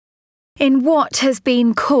In what has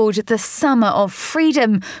been called the Summer of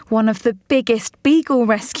Freedom, one of the biggest beagle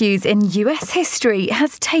rescues in US history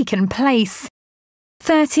has taken place.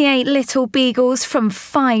 38 little beagles from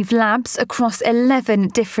 5 labs across 11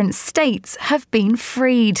 different states have been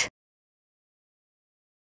freed.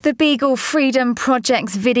 The Beagle Freedom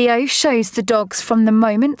Project's video shows the dogs from the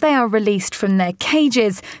moment they are released from their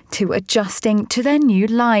cages to adjusting to their new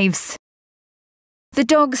lives. The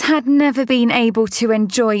dogs had never been able to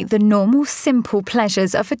enjoy the normal, simple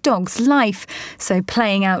pleasures of a dog's life, so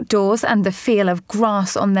playing outdoors and the feel of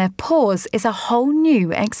grass on their paws is a whole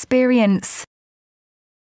new experience.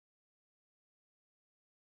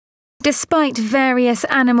 Despite various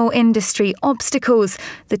animal industry obstacles,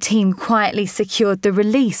 the team quietly secured the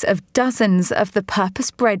release of dozens of the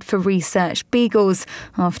purpose-bred for research beagles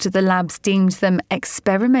after the labs deemed them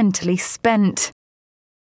experimentally spent.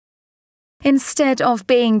 Instead of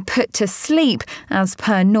being put to sleep as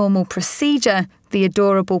per normal procedure, the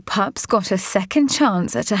adorable pups got a second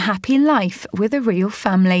chance at a happy life with a real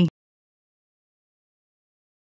family.